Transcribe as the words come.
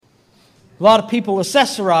A lot of people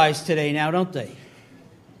accessorize today now, don't they?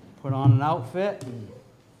 Put on an outfit. And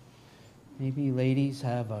maybe ladies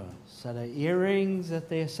have a set of earrings that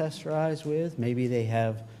they accessorize with. Maybe they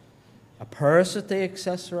have a purse that they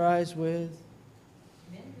accessorize with.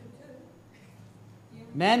 Men do too.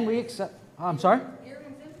 Men, we accept. Oh, I'm sorry?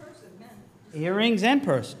 Earrings and purses, men. Earrings and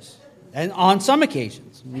purses. And on some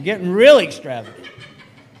occasions. You're getting really extravagant.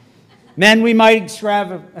 Men, we might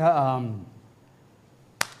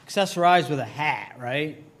accessorize with a hat,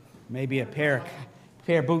 right? Maybe a pair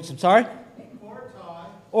of boots. I'm sorry? Or a tie.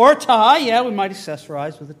 Or a tie. Yeah, we might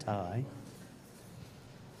accessorize with a tie.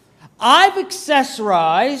 I've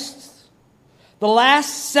accessorized the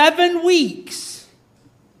last 7 weeks.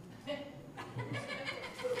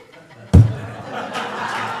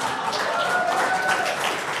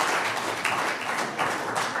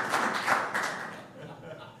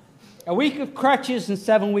 A week of crutches and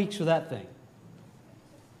 7 weeks with that thing.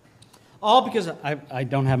 All because I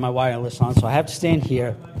don't have my wireless on, so I have to stand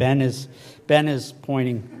here. Ben is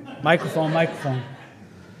pointing. Microphone.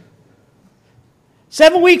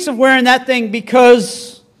 7 weeks of wearing that thing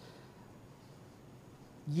because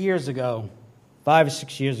years ago, 5 or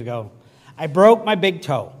 6 years ago, I broke my big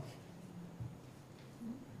toe.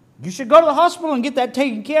 You should go to the hospital and get that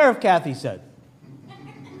taken care of, Kathy said.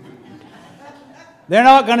 They're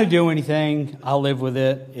not going to do anything. I'll live with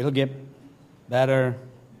it. It'll get better.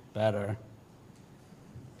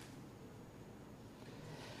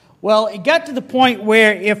 Well, it got to the point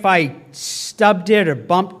where if I stubbed it or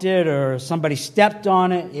bumped it or somebody stepped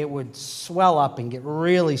on it, it would swell up and get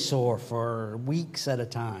really sore for weeks at a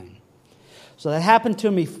time. So that happened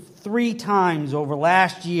to me 3 times over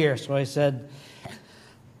last year. So I said,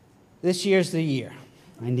 this year's the year.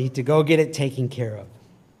 I need to go get it taken care of.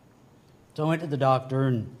 So I went to the doctor,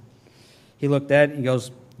 and he looked at it, and he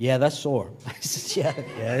goes, yeah, that's sore. I said,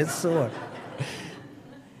 yeah, it's sore.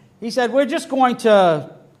 He said, we're just going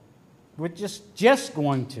to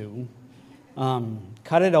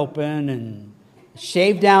cut it open and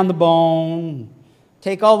shave down the bone,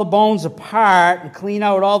 take all the bones apart and clean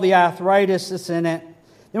out all the arthritis that's in it.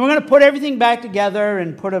 Then we're going to put everything back together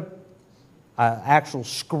and put an actual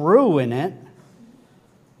screw in it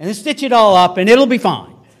and then stitch it all up, and it'll be fine.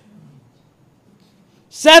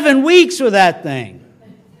 7 weeks with that thing.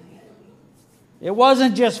 It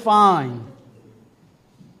wasn't just fine.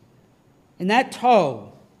 And that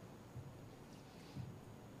toe,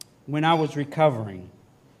 when I was recovering,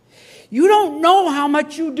 you don't know how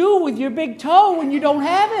much you do with your big toe when you don't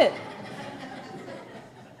have it.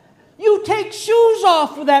 You take shoes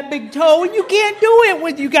off with that big toe, and you can't do it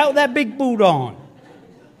when you got that big boot on.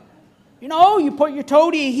 You know, you put your toe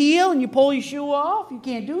to your heel and you pull your shoe off. You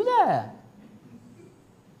can't do that.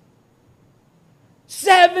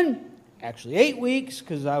 8 weeks,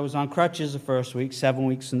 because I was on crutches the first week, 7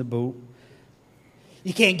 weeks in the boot.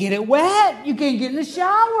 You can't get it wet. You can't get in the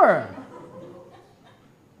shower.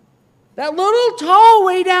 That little toe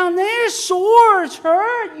way down there sores,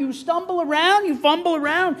 hurt. You stumble around, you fumble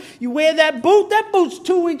around. You wear that boot's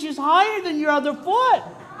 2 inches higher than your other foot.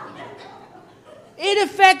 It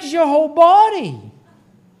affects your whole body.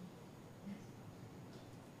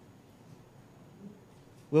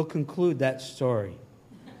 We'll conclude that story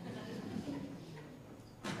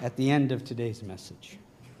at the end of today's message.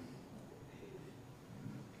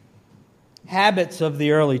 Habits of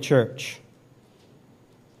the early church.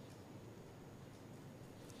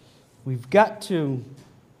 We've got to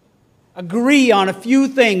agree on a few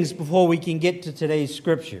things before we can get to today's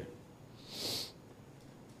scripture.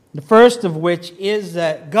 The first of which is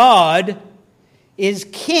that God is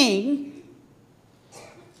king,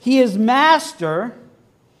 He is master,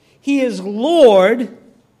 He is Lord,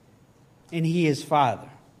 and He is Father.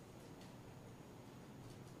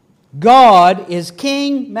 God is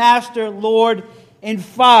king, master, Lord, and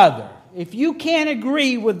Father. If you can't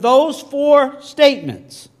agree with those 4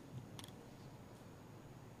 statements,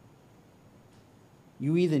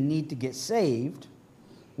 you either need to get saved,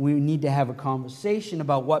 we need to have a conversation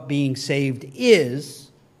about what being saved is,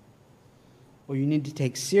 or you need to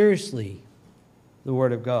take seriously the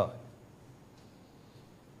Word of God.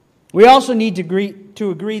 We also need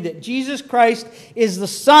to agree that Jesus Christ is the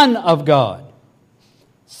Son of God,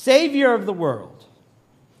 Savior of the world,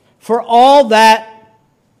 for all that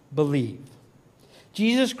believe.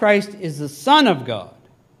 Jesus Christ is the Son of God,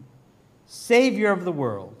 Savior of the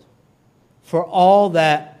world, for all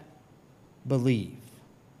that believe.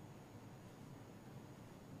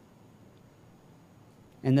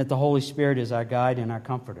 And that the Holy Spirit is our guide and our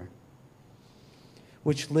comforter,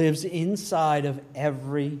 which lives inside of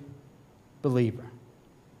every believer.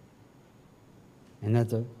 And that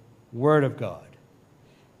the Word of God,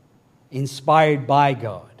 inspired by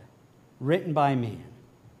God, written by man.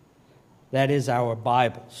 That is our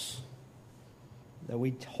Bibles that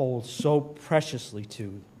we hold so preciously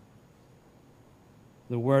to.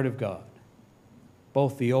 The Word of God,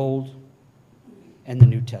 both the Old and the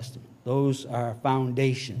New Testament. Those are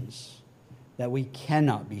foundations that we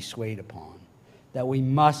cannot be swayed upon, that we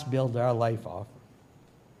must build our life off.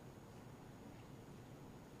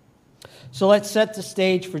 So let's set the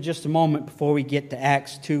stage for just a moment before we get to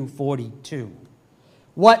Acts 2:42.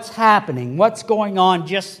 What's happening? What's going on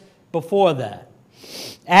just before that?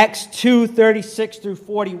 Acts 2:36 through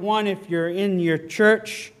 41, if you're in your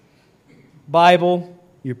church Bible,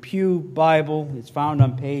 your pew Bible, it's found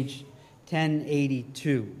on page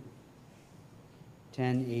 1082.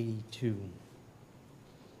 1082.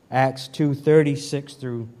 Acts 2:36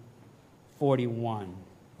 through 41.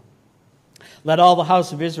 Let all the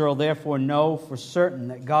house of Israel therefore know for certain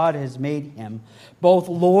that God has made him both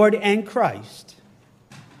Lord and Christ.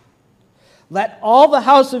 Let all the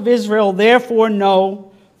house of Israel therefore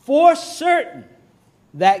know for certain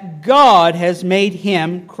that God has made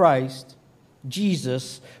him, Christ,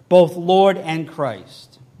 Jesus, both Lord and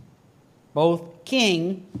Christ, both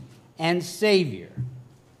King and Savior,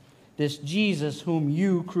 this Jesus whom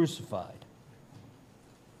you crucified.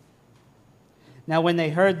 Now when they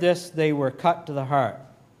heard this, they were cut to the heart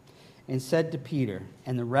and said to Peter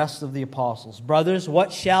and the rest of the apostles, "Brothers,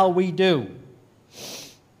 what shall we do?"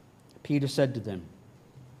 Peter said to them,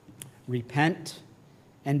 "Repent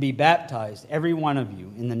and be baptized, every one of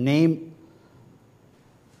you, in the name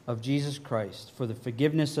of Jesus Christ for the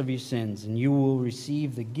forgiveness of your sins, and you will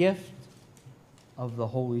receive the gift of the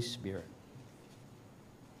Holy Spirit.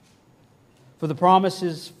 For the promise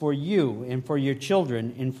is for you and for your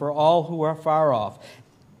children and for all who are far off,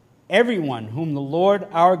 everyone whom the Lord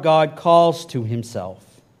our God calls to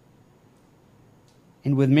himself."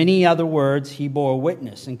 And with many other words he bore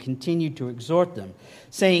witness and continued to exhort them,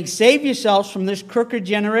 saying, "Save yourselves from this crooked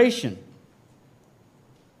generation."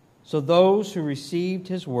 So those who received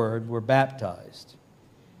his word were baptized,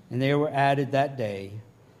 and there were added that day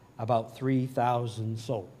about 3,000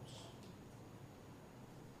 souls.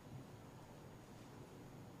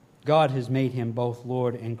 God has made him both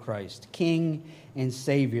Lord and Christ, King and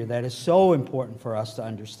Savior. That is so important for us to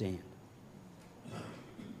understand.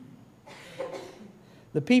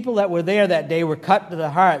 The people that were there that day were cut to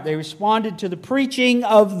the heart. They responded to the preaching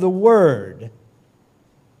of the word.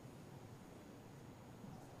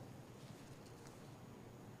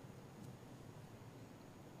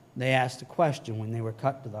 They asked a question when they were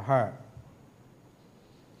cut to the heart.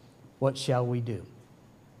 What shall we do?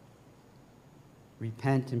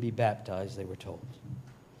 Repent and be baptized, they were told.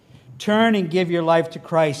 Turn and give your life to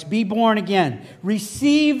Christ. Be born again.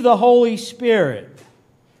 Receive the Holy Spirit.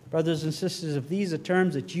 Brothers and sisters, if these are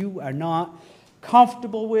terms that you are not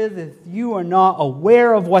comfortable with, if you are not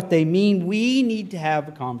aware of what they mean, we need to have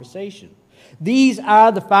a conversation. These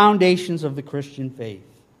are the foundations of the Christian faith.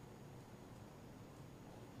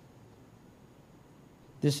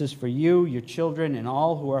 This is for you, your children, and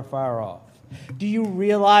all who are far off. Do you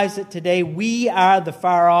realize that today we are the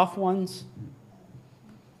far off ones?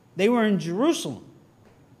 They were in Jerusalem.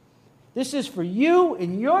 This is for you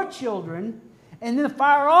and your children and the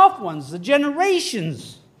far off ones, the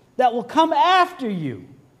generations that will come after you.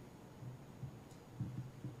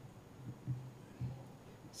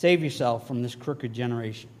 Save yourself from this crooked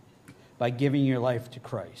generation by giving your life to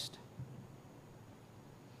Christ.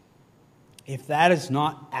 If that is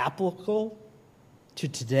not applicable to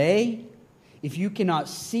today, if you cannot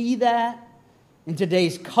see that in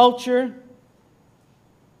today's culture,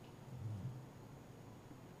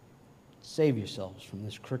 save yourselves from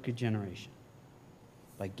this crooked generation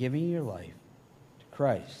by giving your life to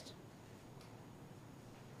Christ.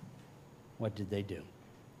 What did they do?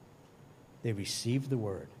 They received the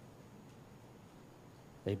word.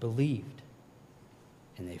 They believed,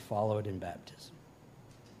 and they followed in baptism.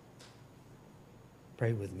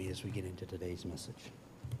 Pray with me as we get into today's message.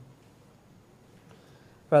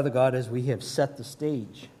 Father God, as we have set the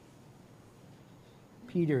stage,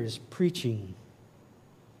 Peter is preaching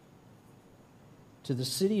to the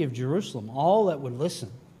city of Jerusalem, all that would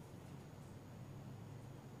listen.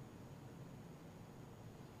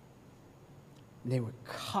 They were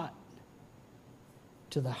cut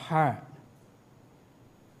to the heart.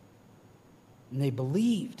 And they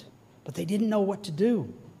believed, but they didn't know what to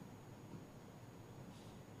do.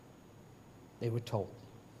 They were told,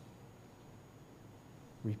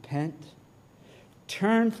 repent,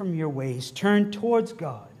 turn from your ways, turn towards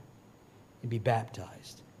God, and be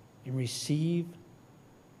baptized, and receive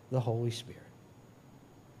the Holy Spirit.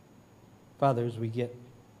 Father, as we get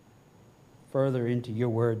further into your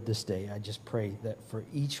word this day, I just pray that for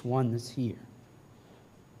each one that's here,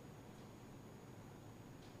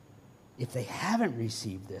 if they haven't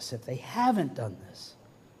received this, if they haven't done this,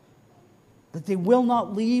 that they will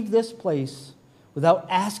not leave this place without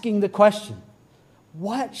asking the question,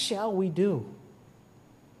 what shall we do?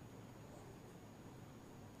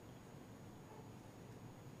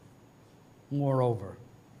 Moreover,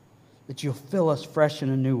 that you'll fill us fresh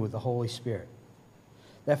and anew with the Holy Spirit.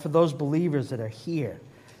 That for those believers that are here,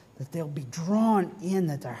 that they'll be drawn in,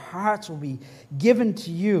 that their hearts will be given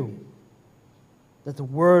to you, that the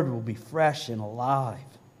word will be fresh and alive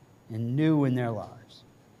and new in their lives.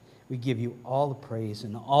 We give you all the praise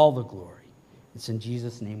and all the glory. It's in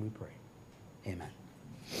Jesus' name we pray. Amen.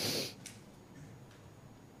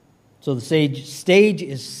 So the stage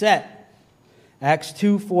is set. Acts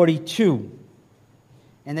 2:42.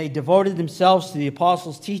 And they devoted themselves to the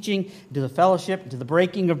apostles' teaching, to the fellowship, to the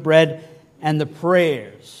breaking of bread, and the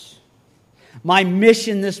prayers. My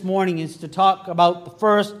mission this morning is to talk about the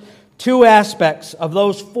first two aspects of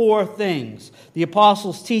those four things: the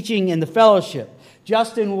apostles' teaching and the fellowship.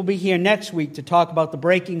 Justin will be here next week to talk about the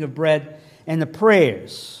breaking of bread and the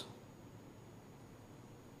prayers.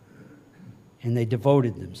 And they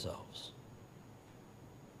devoted themselves.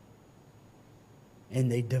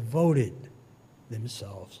 And they devoted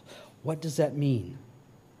themselves. What does that mean?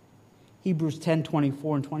 Hebrews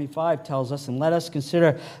 10:24 and 25 tells us, and let us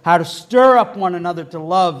consider how to stir up one another to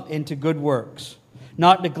love and to good works,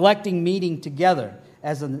 not neglecting meeting together,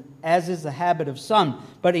 as is the habit of some,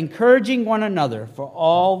 but encouraging one another, for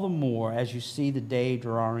all the more as you see the day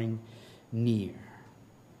drawing near.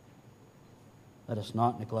 Let us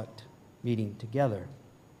not neglect meeting together.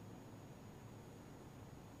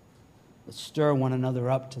 Let's stir one another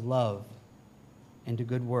up to love and to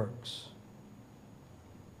good works.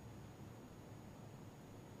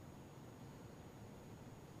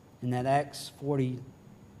 In that Acts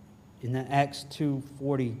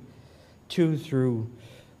 2:42 through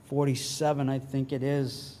 47, I think it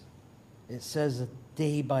is, it says that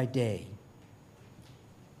day by day,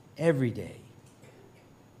 every day,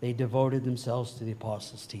 they devoted themselves to the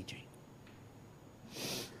apostles' teaching.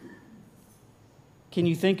 Can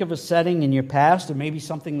you think of a setting in your past, or maybe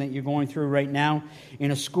something that you're going through right now in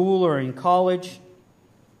a school or in college,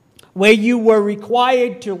 where you were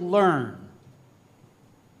required to learn?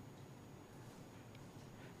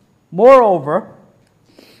 Moreover,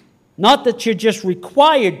 not that you're just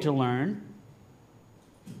required to learn,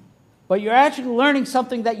 but you're actually learning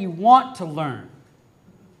something that you want to learn.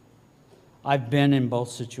 I've been in both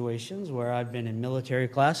situations where I've been in military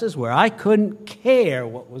classes where I couldn't care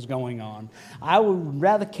what was going on. I would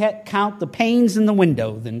rather count the panes in the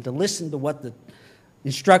window than to listen to what the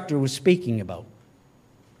instructor was speaking about.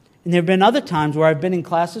 And there have been other times where I've been in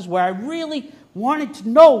classes where I really wanted to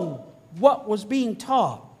know what was being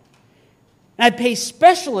taught. And I'd pay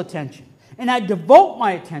special attention, and I'd devote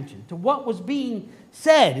my attention to what was being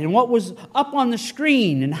said and what was up on the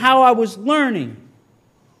screen and how I was learning.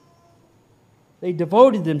 They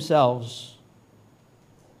devoted themselves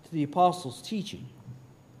to the apostles' teaching.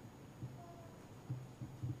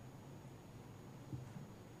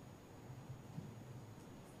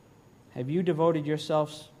 Have you devoted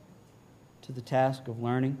yourselves to the task of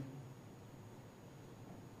learning?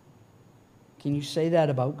 Can you say that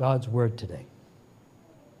about God's Word today?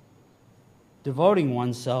 Devoting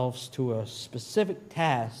oneself to a specific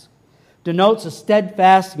task denotes a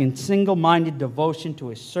steadfast and single-minded devotion to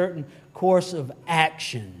a certain course of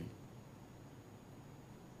action.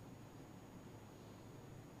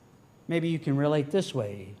 Maybe you can relate this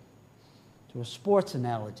way to a sports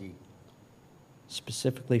analogy,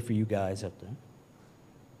 specifically for you guys out there,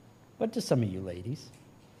 but to some of you ladies.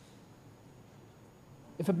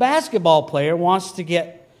 If a basketball player wants to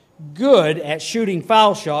get good at shooting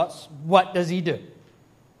foul shots, what does he do?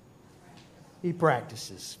 He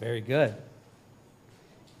practices. Very good.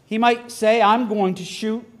 He might say, I'm going to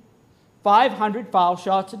shoot 500 foul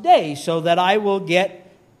shots a day so that I will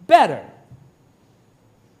get better.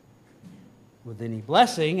 With any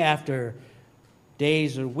blessing, after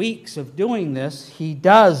days or weeks of doing this, he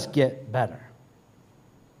does get better.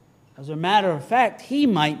 As a matter of fact, he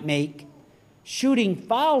might make shooting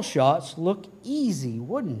foul shots look easy,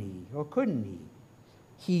 wouldn't he? Or couldn't he?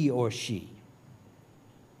 He or she.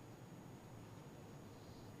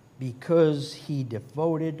 Because he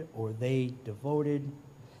devoted, or they devoted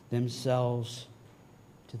themselves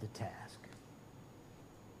to the task.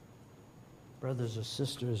 Brothers or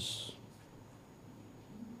sisters,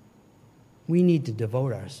 we need to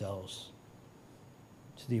devote ourselves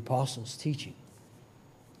to the apostles' teaching.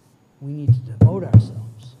 we need to devote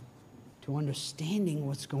ourselves to understanding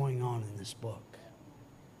what's going on in this book.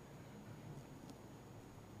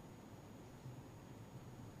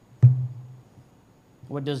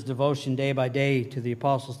 What does devotion day by day to the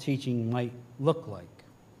apostles' teaching might look like?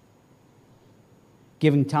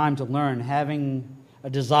 Giving time to learn, having a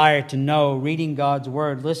desire to know, reading God's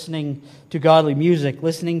word, listening to godly music,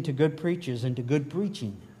 listening to good preachers and to good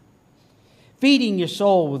preaching. Feeding your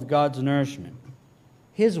soul with God's nourishment,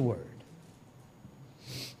 His word.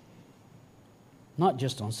 Not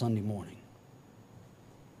just on Sunday morning.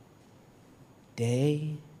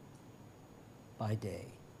 Day by day.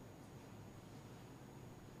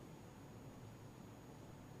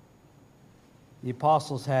 The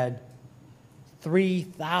apostles had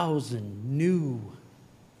 3,000 new,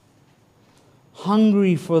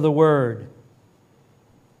 hungry for the word,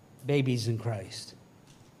 babies in Christ.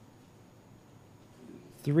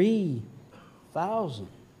 3,000.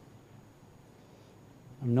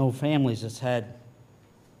 I know families that's had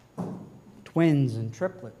twins and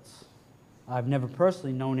triplets. I've never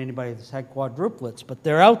personally known anybody that's had quadruplets, but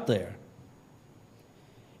they're out there.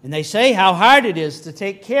 And they say how hard it is to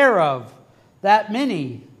take care of that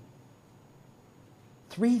many.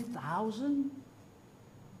 3,000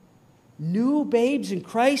 new babes in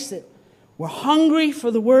Christ that were hungry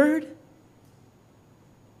for the word.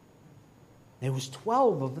 There was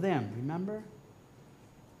 12 of them, remember?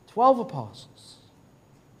 12 apostles.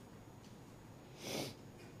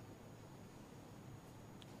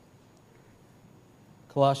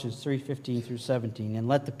 Colossians 3:15 through 17. And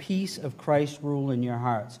let the peace of Christ rule in your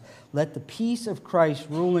hearts. Let the peace of Christ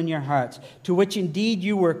rule in your hearts, to which indeed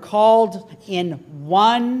you were called in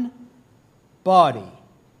one body.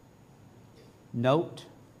 Note,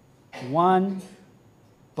 one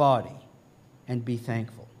body, and be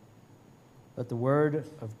thankful. Let the word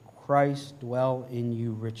of Christ dwell in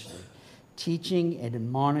you richly, teaching and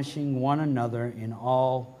admonishing one another in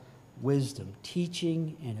all wisdom,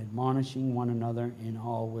 teaching and admonishing one another in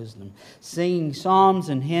all wisdom, singing psalms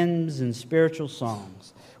and hymns and spiritual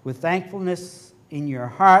songs, with thankfulness in your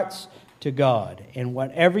hearts to God. And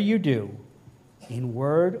whatever you do, in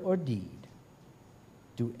word or deed,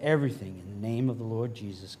 do everything in the name of the Lord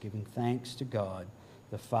Jesus, giving thanks to God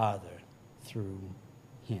the Father through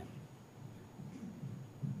Him.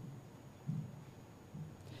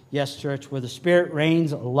 Yes, church, where the Spirit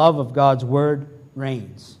reigns, a love of God's word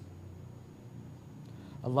reigns.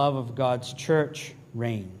 A love of God's church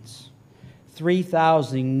reigns.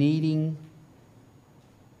 3,000 needing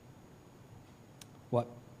what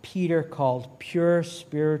Peter called pure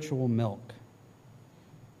spiritual milk.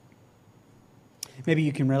 Maybe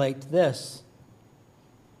you can relate to this.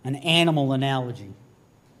 An animal analogy.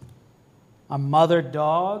 A mother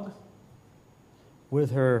dog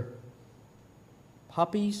with her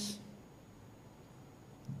puppies.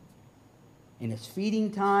 And it's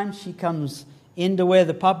feeding time. She comes into where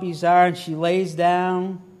the puppies are and she lays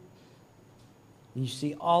down. And you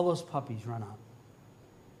see all those puppies run up.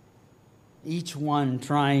 Each one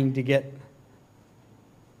trying to get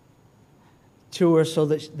to her so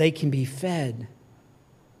that they can be fed.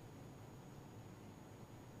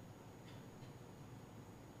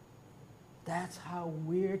 That's how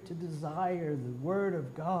we're to desire the Word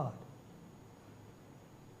of God.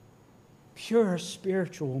 Pure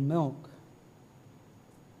spiritual milk.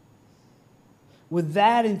 With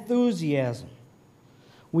that enthusiasm,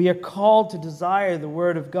 we are called to desire the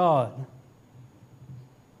Word of God.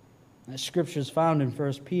 That scripture is found in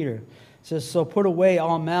 1 Peter. It says, so put away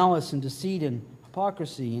all malice and deceit and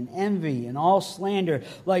hypocrisy and envy and all slander.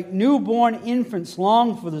 Like newborn infants,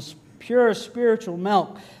 long for the pure spiritual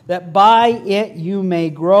milk, that by it you may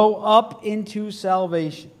grow up into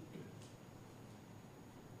salvation,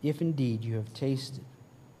 if indeed you have tasted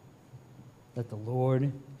that the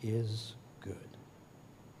Lord is good.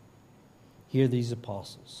 Hear these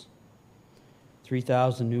apostles,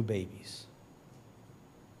 3,000 new babies.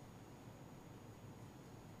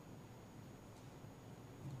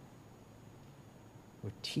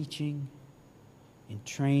 We're teaching and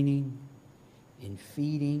training and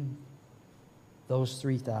feeding those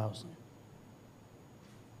 3,000.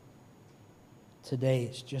 Today,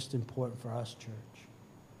 it's just important for us, church,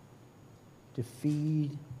 to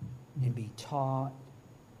feed and be taught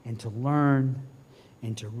and to learn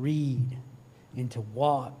and to read and to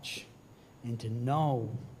watch and to know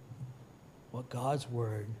what God's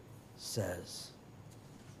Word says.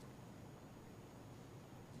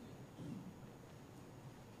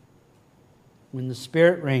 When the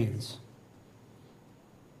Spirit reigns,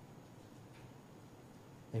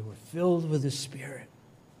 they were filled with the Spirit.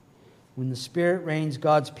 When the Spirit reigns,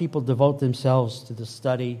 God's people devote themselves to the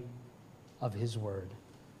study of His Word.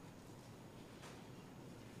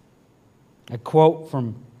 A quote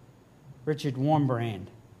from Richard Wurmbrand,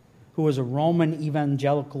 who was a Roman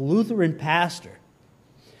evangelical Lutheran pastor,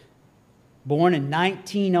 born in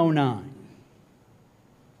 1909.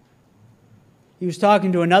 He was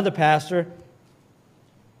talking to another pastor,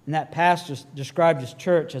 and that pastor described his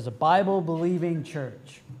church as a Bible-believing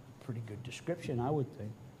church. Pretty good description, I would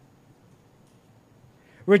think.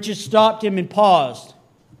 Richard stopped him and paused.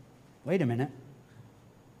 Wait a minute.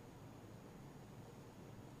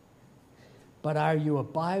 But are you a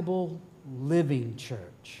Bible-living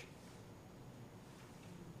church?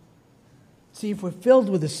 See, if we're filled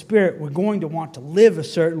with the Spirit, we're going to want to live a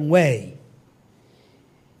certain way.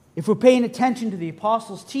 If we're paying attention to the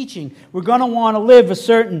apostles' teaching, we're going to want to live a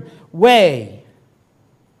certain way.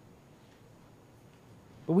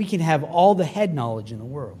 But we can have all the head knowledge in the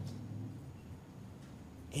world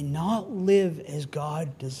and not live as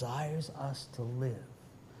God desires us to live.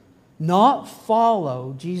 Not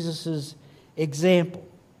follow Jesus' example.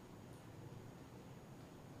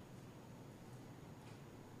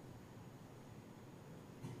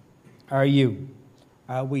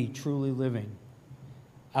 Are we truly living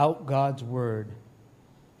out God's Word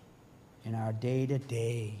in our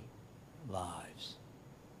day-to-day lives?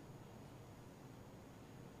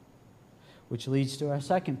 Which leads to our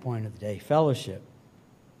second point of the day, fellowship.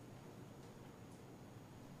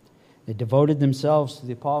 They devoted themselves to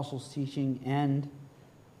the apostles' teaching and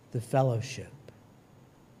the fellowship.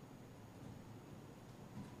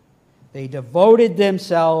 They devoted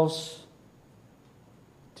themselves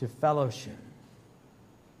to fellowship.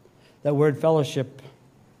 That word fellowship,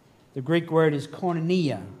 the Greek word is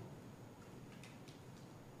koinonia.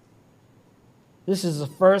 This is the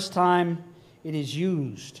first time it is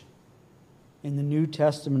used in the New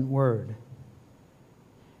Testament word.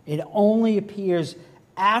 It only appears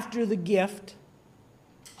after the gift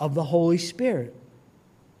of the Holy Spirit.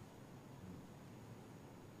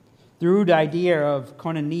 The root idea of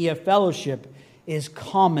koinonia fellowship is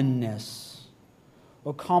commonness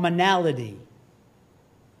or commonality.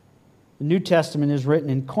 The New Testament is written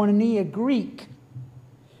in koinonia Greek,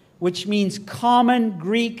 which means common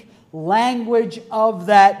Greek language of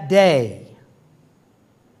that day.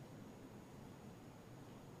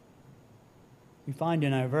 We find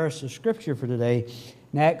in our verse of Scripture for today,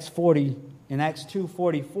 in Acts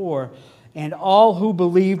 2:44, and all who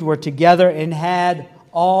believed were together and had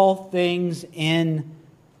all things in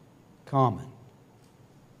common.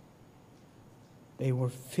 They were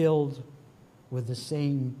filled with the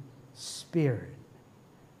same Spirit.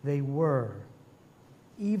 They were,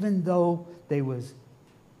 even though they was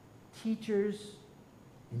teachers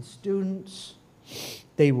and students,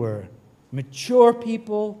 they were mature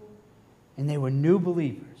people, and they were new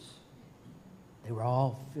believers. They were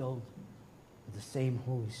all filled with the same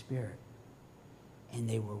Holy Spirit. And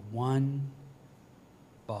they were one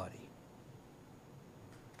body.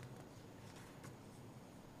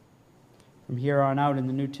 From here on out in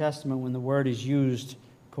the New Testament, when the word is used,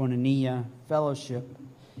 koinonia, fellowship,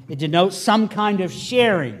 it denotes some kind of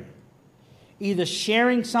sharing. Either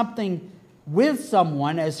sharing something with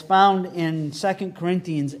someone, as found in 2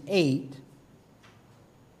 Corinthians 8,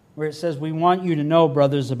 where it says, "We want you to know,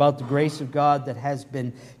 brothers, about the grace of God that has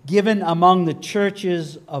been given among the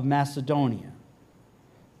churches of Macedonia.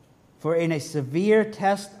 For in a severe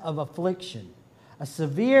test of affliction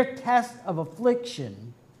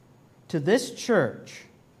to this church,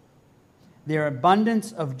 their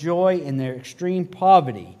abundance of joy and their extreme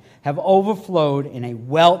poverty have overflowed in a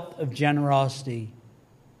wealth of generosity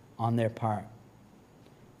on their part.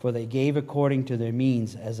 For they gave according to their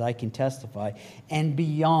means, as I can testify, and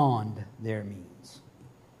beyond their means,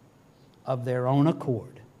 of their own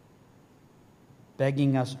accord,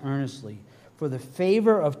 begging us earnestly for the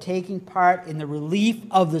favor of taking part in the relief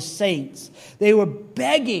of the saints." They were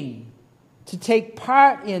begging to take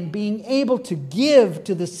part in being able to give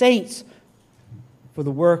to the saints for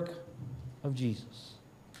the work of Jesus.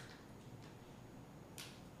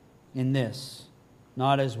 In this,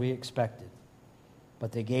 not as we expected,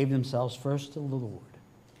 but they gave themselves first to the Lord,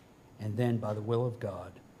 and then, by the will of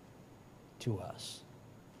God, to us.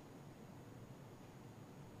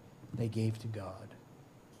 They gave to God,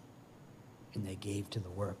 and they gave to the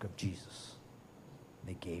work of Jesus.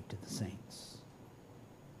 They gave to the saints.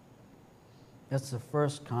 That's the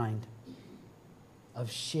first kind of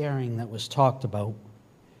sharing that was talked about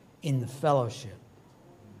in the fellowship.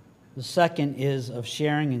 The second is of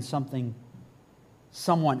sharing in something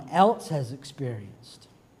someone else has experienced.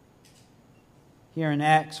 Here in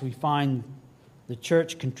Acts, we find the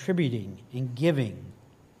church contributing and giving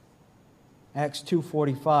Acts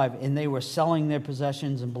 2:45, and they were selling their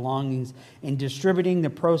possessions and belongings and distributing the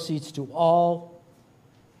proceeds to all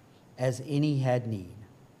as any had need.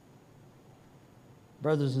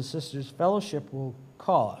 Brothers and sisters, fellowship will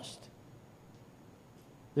cost.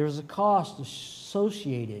 There is a cost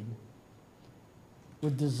associated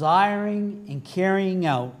with desiring and carrying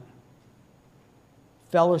out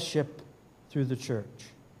fellowship through the church.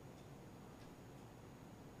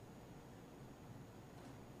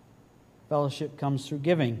 Fellowship comes through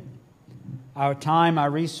giving. Our time, our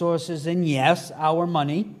resources, and yes, our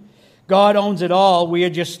money. God owns it all. We are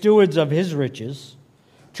just stewards of His riches.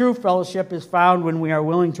 True fellowship is found when we are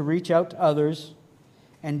willing to reach out to others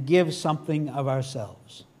and give something of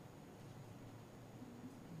ourselves.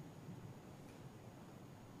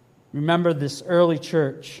 Remember this early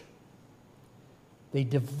church. They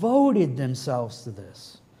devoted themselves to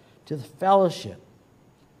this, to the fellowship.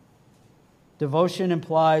 Devotion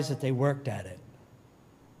implies that they worked at it.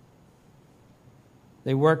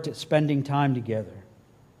 They worked at spending time together,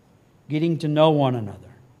 getting to know one another.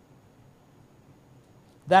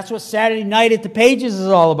 That's what Saturday night at the Pages is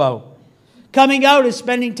all about. Coming out is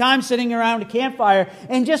spending time sitting around a campfire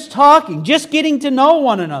and just talking, just getting to know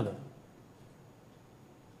one another.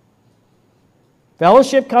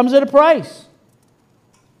 Fellowship comes at a price.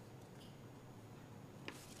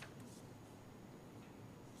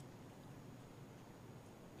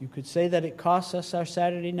 You could say that it costs us our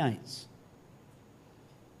Saturday nights.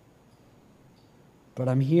 But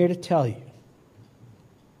I'm here to tell you,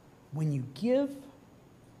 when you give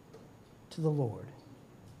to the Lord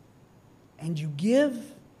and you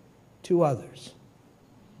give to others,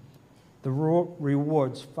 the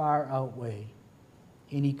rewards far outweigh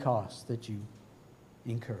any cost that you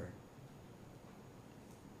incur.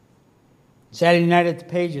 Saturday night at the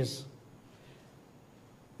Pages,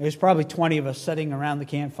 there was probably 20 of us sitting around the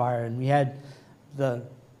campfire, and we had the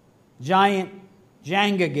giant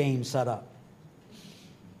Jenga game set up.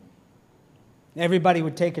 Everybody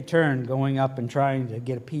would take a turn going up and trying to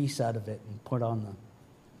get a piece out of it and put on the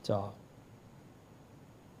top.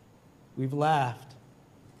 We've laughed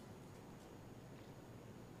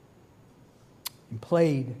and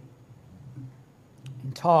played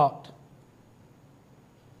and talked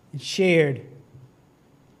and shared.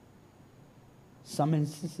 Some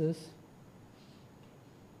instances,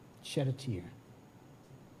 shed a tear.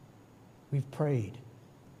 We've prayed.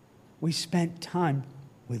 We spent time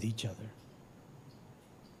with each other.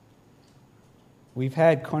 We've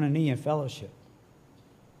had koinonia fellowship.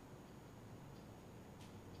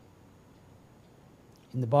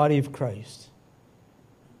 In the body of Christ.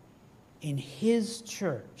 In His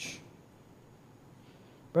church.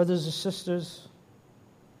 Brothers and sisters,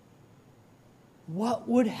 what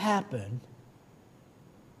would happen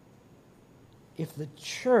if the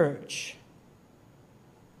church,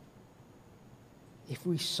 if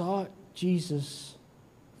we sought Jesus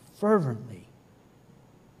fervently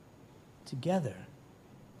together,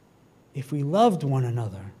 if we loved one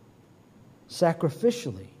another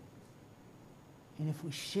sacrificially, and if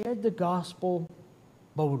we shared the gospel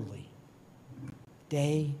boldly,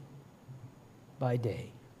 day by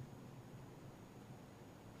day,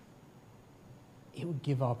 it would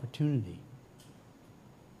give opportunity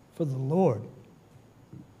for the Lord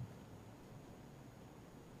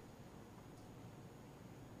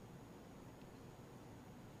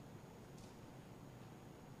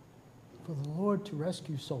to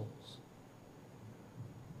rescue souls.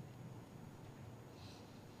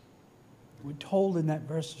 We're told in that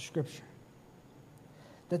verse of Scripture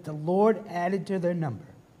that the Lord added to their number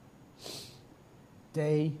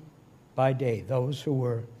day by day those who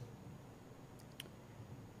were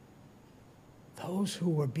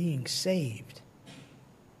being saved.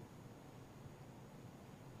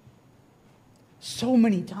 So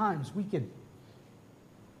many times we could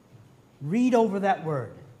read over that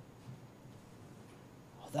word.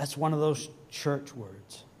 Oh, that's one of those church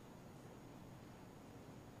words.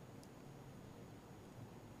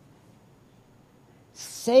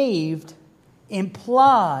 Saved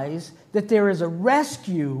implies that there is a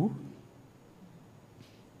rescue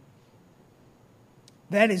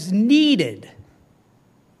that is needed.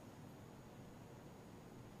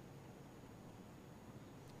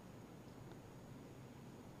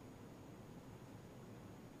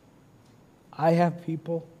 I have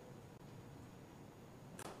people,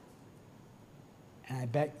 and I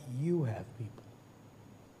bet you have people,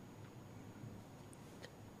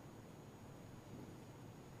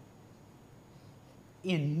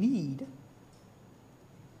 in need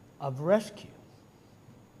of rescue.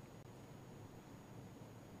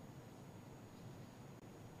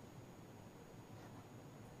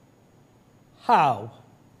 how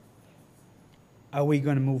are we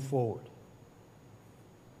going to move forward?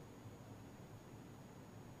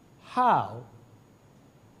 How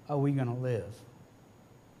are we going to live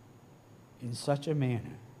in such a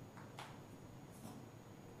manner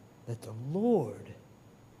that the Lord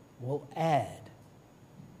will add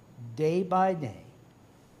day by day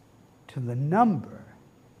to the number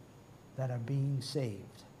that are being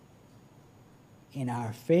saved in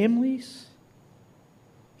our families,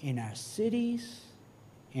 in our cities,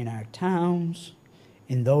 in our towns,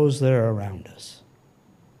 in those that are around us?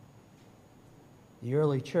 The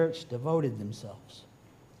early church devoted themselves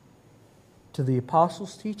to the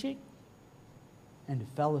apostles' teaching and to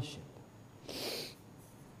fellowship.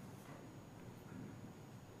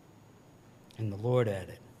 And the Lord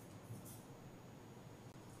added.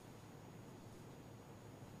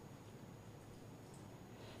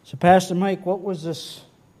 So, Pastor Mike, what was this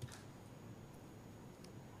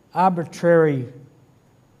arbitrary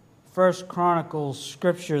 1 Chronicles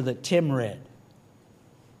scripture that Tim read?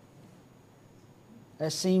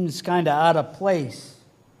 That seems kind of out of place.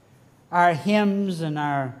 Our hymns and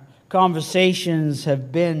our conversations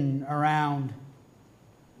have been around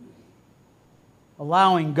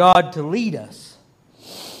allowing God to lead us.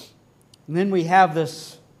 And then we have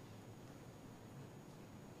this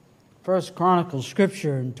 1 Chronicles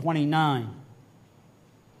scripture in 29.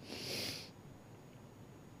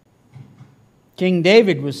 King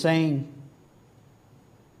David was saying,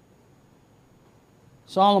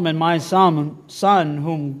 Solomon, my son,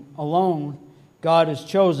 whom alone God has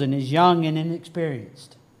chosen, is young and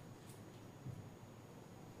inexperienced.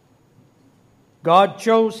 God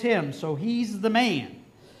chose him, so he's the man.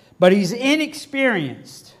 But he's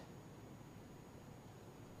inexperienced.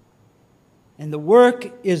 And the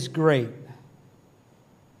work is great.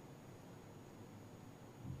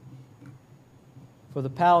 For the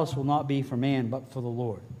palace will not be for man, but for the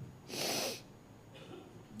Lord.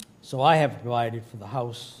 So I have provided for the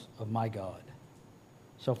house of my God,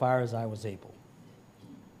 so far as I was able.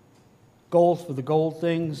 Gold for the gold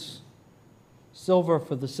things, silver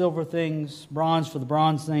for the silver things, bronze for the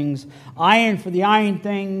bronze things, iron for the iron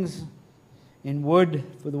things, and wood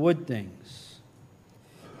for the wood things.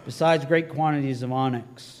 Besides great quantities of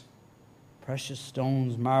onyx, precious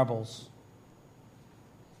stones, marbles.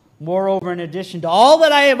 Moreover, in addition to all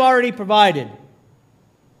that I have already provided,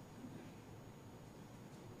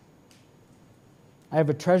 I have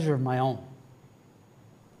a treasure of my own.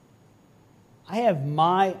 I have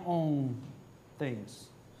my own things.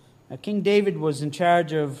 Now, King David was in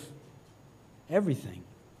charge of everything.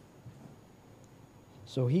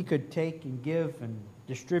 So he could take and give and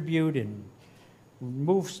distribute and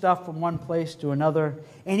move stuff from one place to another.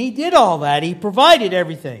 And he did all that. He provided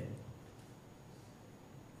everything.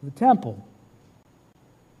 The temple.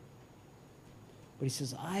 But he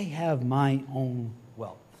says, I have my own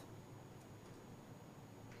wealth.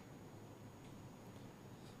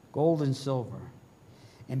 Gold and silver.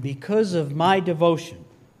 And because of my devotion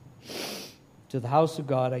to the house of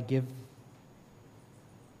God, I give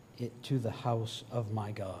it to the house of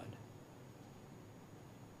my God.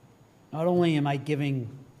 Not only am I giving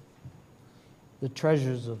the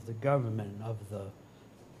treasures of the government, of the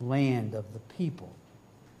land, of the people,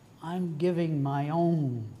 I'm giving my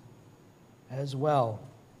own as well.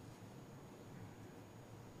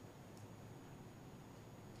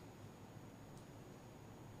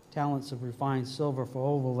 Talents of refined silver for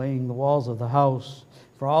overlaying the walls of the house,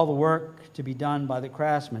 for all the work to be done by the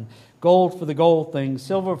craftsmen. Gold for the gold things,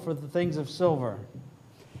 silver for the things of silver.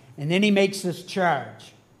 And then he makes this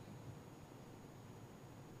charge.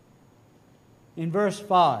 In verse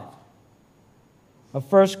 5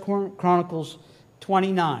 of 1 Chronicles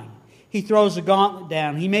 29, he throws a gauntlet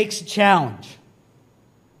down. He makes a challenge.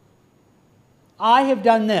 I have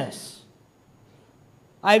done this.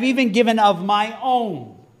 I've even given of my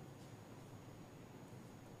own.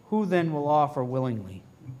 Who then will offer willingly?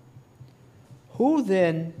 Who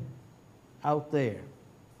then out there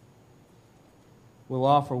will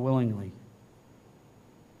offer willingly,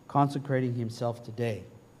 consecrating himself today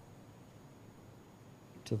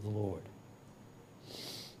to the Lord?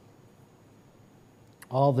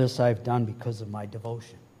 All this I've done because of my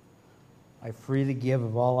devotion. I freely give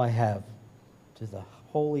of all I have to the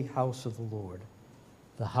holy house of the Lord,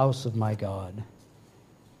 the house of my God.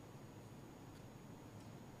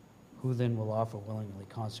 Who then will offer willingly,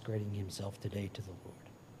 consecrating himself today to the Lord?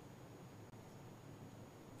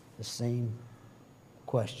 The same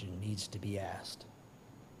question needs to be asked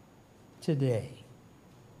today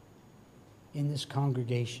in this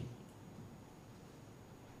congregation.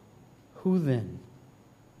 Who then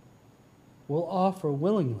will offer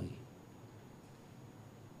willingly,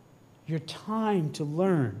 your time to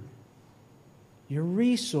learn, your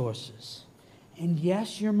resources, and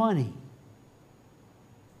yes, your money.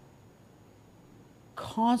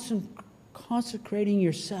 Consecrating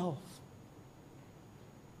yourself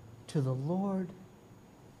to the Lord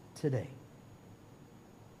today.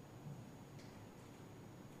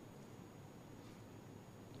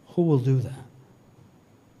 Who will do that?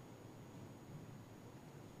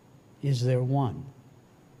 Is there one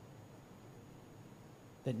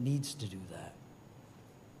that needs to do that?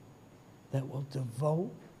 That will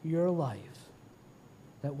devote your life,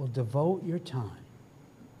 that will devote your time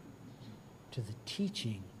to the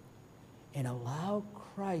teaching and allow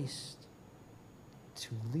Christ to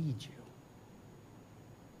lead you.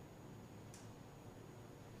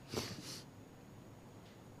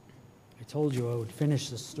 I told you I would finish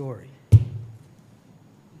the story.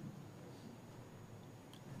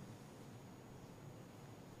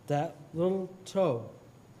 That little toe,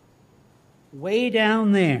 way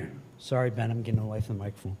down there. Sorry, Ben, I'm getting away from the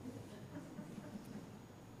microphone.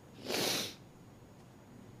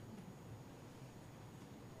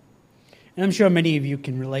 And I'm sure many of you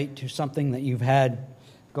can relate to something that you've had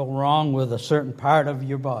go wrong with a certain part of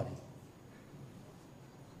your body.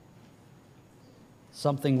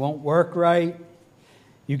 Something won't work right.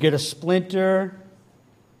 You get a splinter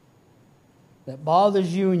that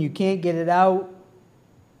bothers you and you can't get it out.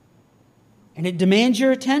 And it demands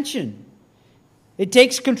your attention. It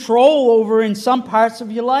takes control over in some parts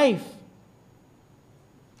of your life.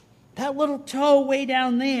 That little toe way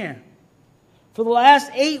down there, for the last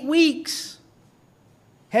 8 weeks,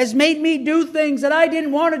 has made me do things that I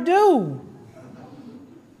didn't want to do.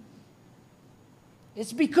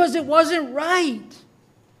 It's because it wasn't right.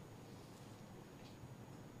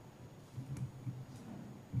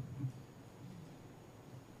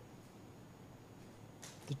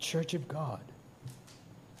 The Church of God,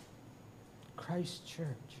 Christ Church,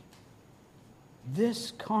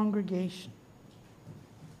 this congregation,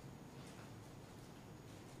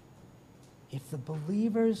 if the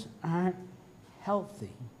believers aren't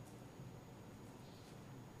healthy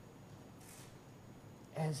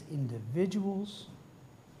as individuals,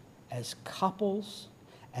 as couples,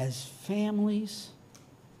 as families,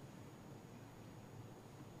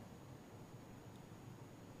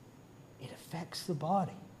 it affects the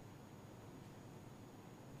body.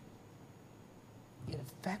 It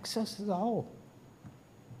affects us as a whole.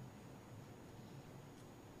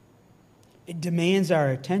 It demands our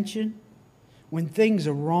attention. When things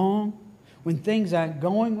are wrong, when things aren't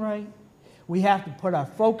going right, we have to put our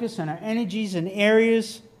focus and our energies in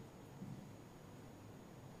areas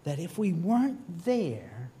that if we weren't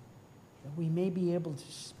there, that we may be able to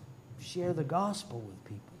share the gospel with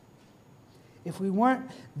people. If we weren't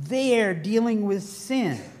there dealing with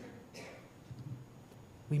sin,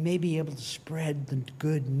 we may be able to spread the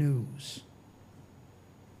good news.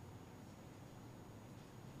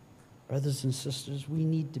 Brothers and sisters, we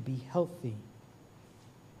need to be healthy.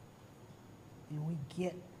 And we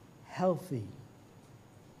get healthy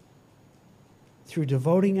through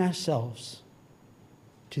devoting ourselves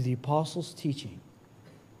to the apostles' teaching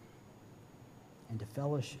and to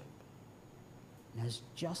fellowship. And as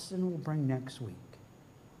Justin will bring next week,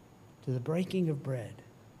 to the breaking of bread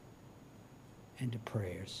and to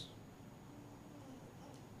prayers.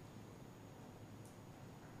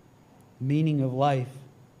 Meaning of life.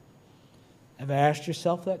 Ever asked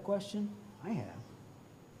yourself that question? I have.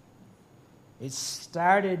 It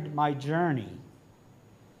started my journey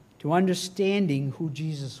to understanding who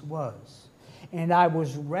Jesus was. And I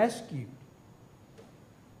was rescued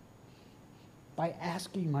by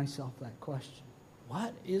asking myself that question.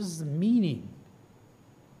 What is the meaning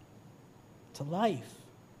to life?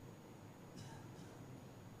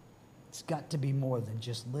 It's got to be more than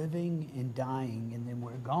just living and dying and then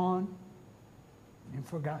we're gone and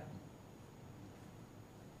forgotten.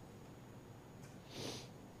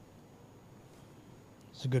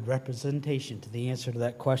 It's a good representation to the answer to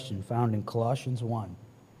that question found in Colossians 1,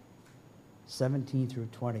 17 through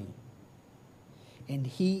 20. And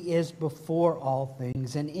he is before all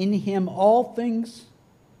things, and in him all things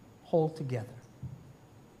hold together.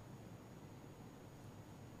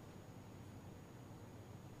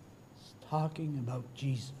 It's talking about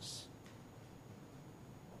Jesus.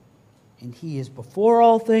 And he is before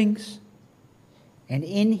all things, and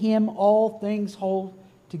in him all things hold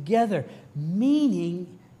together.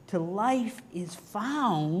 Meaning to life is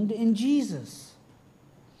found in Jesus.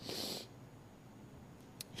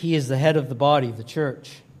 He is the head of the body, the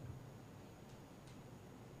church.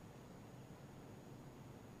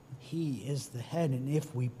 He is the head. And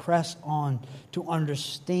if we press on to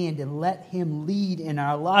understand and let Him lead in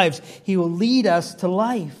our lives, He will lead us to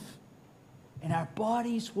life. And our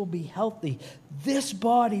bodies will be healthy. This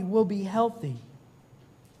body will be healthy.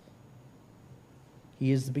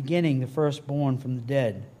 He is the beginning, the firstborn from the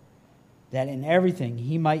dead, that in everything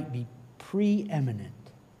He might be preeminent.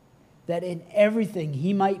 That in everything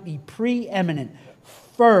He might be preeminent,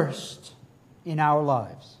 first in our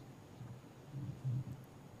lives.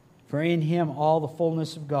 For in Him all the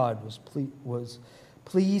fullness of God was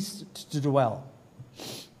pleased to dwell,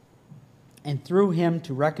 and through Him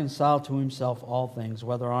to reconcile to Himself all things,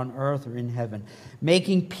 whether on earth or in heaven,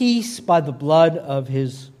 making peace by the blood of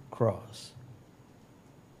His cross.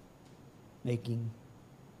 Making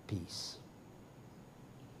peace.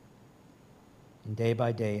 And day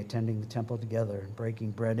by day, attending the temple together and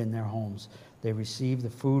breaking bread in their homes, they received the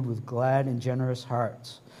food with glad and generous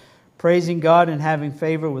hearts, praising God and having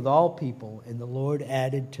favor with all people, and the Lord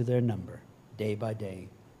added to their number, day by day,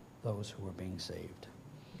 those who were being saved.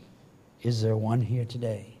 Is there one here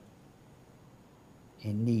today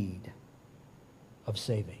in need of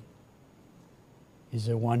saving? Is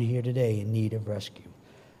there one here today in need of rescue?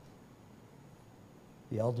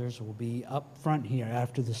 The elders will be up front here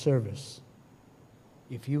after the service.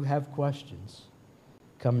 If you have questions,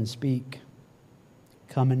 come and speak.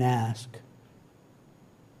 Come and ask.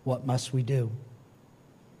 What must we do?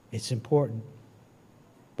 It's important.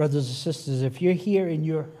 Brothers and sisters, if you're here and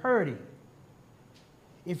you're hurting,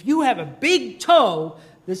 if you have a big toe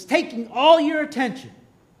that's taking all your attention,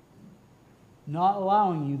 not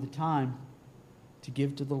allowing you the time to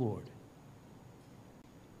give to the Lord,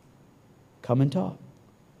 come and talk.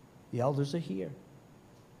 The elders are here.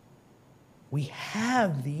 We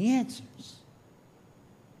have the answers.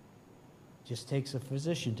 It just takes a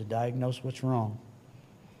physician to diagnose what's wrong,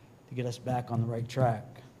 to get us back on the right track.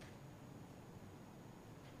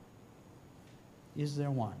 Is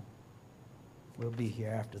there one? We'll be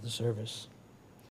here after the service.